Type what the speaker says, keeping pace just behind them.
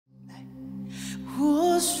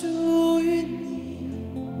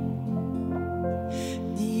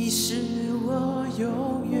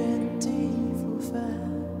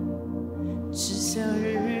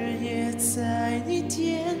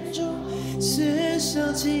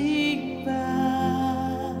上敬拜，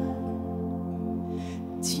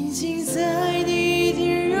定睛在你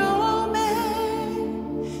的荣美，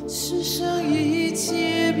世上一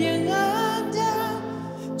切变暗淡，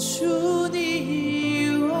除你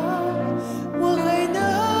以外，我还能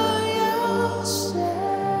有谁？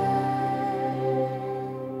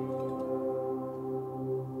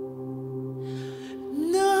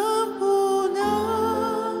能不能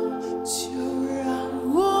就让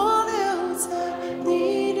我留在你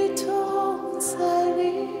的同在里？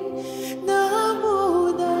能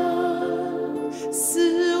不能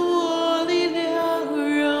赐我力量，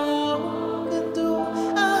让我更多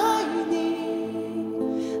爱你？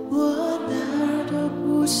我哪儿都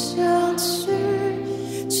不想去，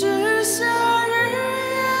只想日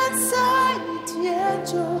夜在你殿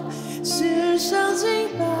中献上敬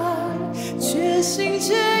拜，全心全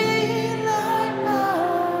意来爱。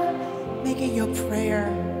Make it your prayer，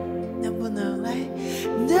 能不能来？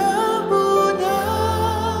能不能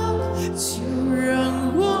就让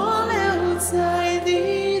我留在你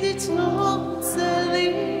的同在里？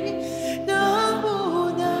能不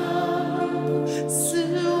能赐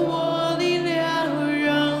我力量，让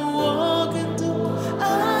我更多爱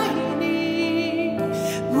你？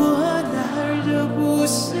我哪儿都不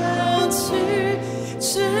想去，只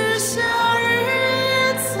想日夜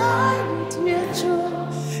在你殿中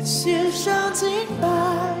献上敬拜，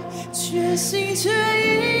全心全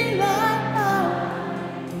意来爱。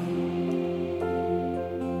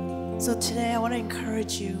So today I want to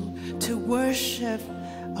encourage you to worship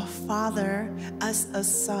a father as a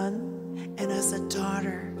son and as a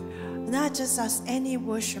daughter, not just as any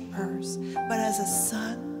worshipers, but as a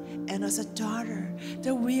son and as a daughter,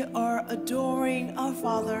 that we are adoring our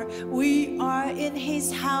Father. We are in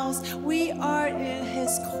His house. We are in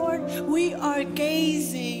His court. We are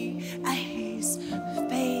gazing at His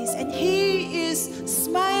face, and He is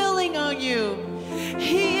smiling on you.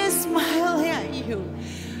 He is smiling at you.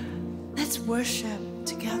 Let's worship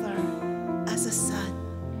together as a son,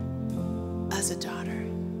 as a daughter.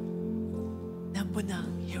 能不能?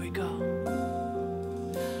 Here we go.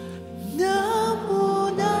 能不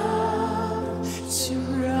能就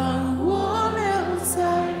让我留在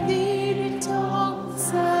你的同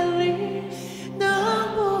在里？能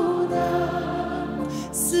不能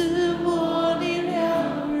赐我力量，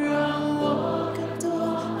让我更多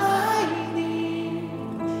爱你？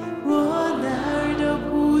我哪儿都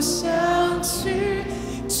不想去，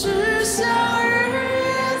只想日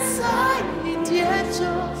夜在你殿中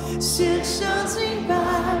献上敬拜，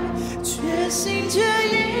全心全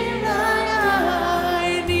意来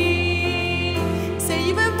爱你。Say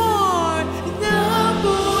even more， 能不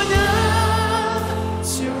能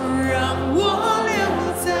就让我留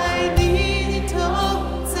在你的同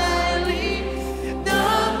在里？能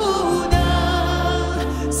不能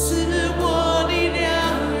赐我力量，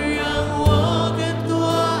让我更多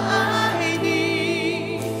爱你？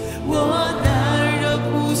我哪儿都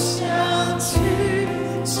不想去，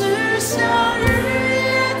只想日夜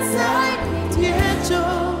在你殿中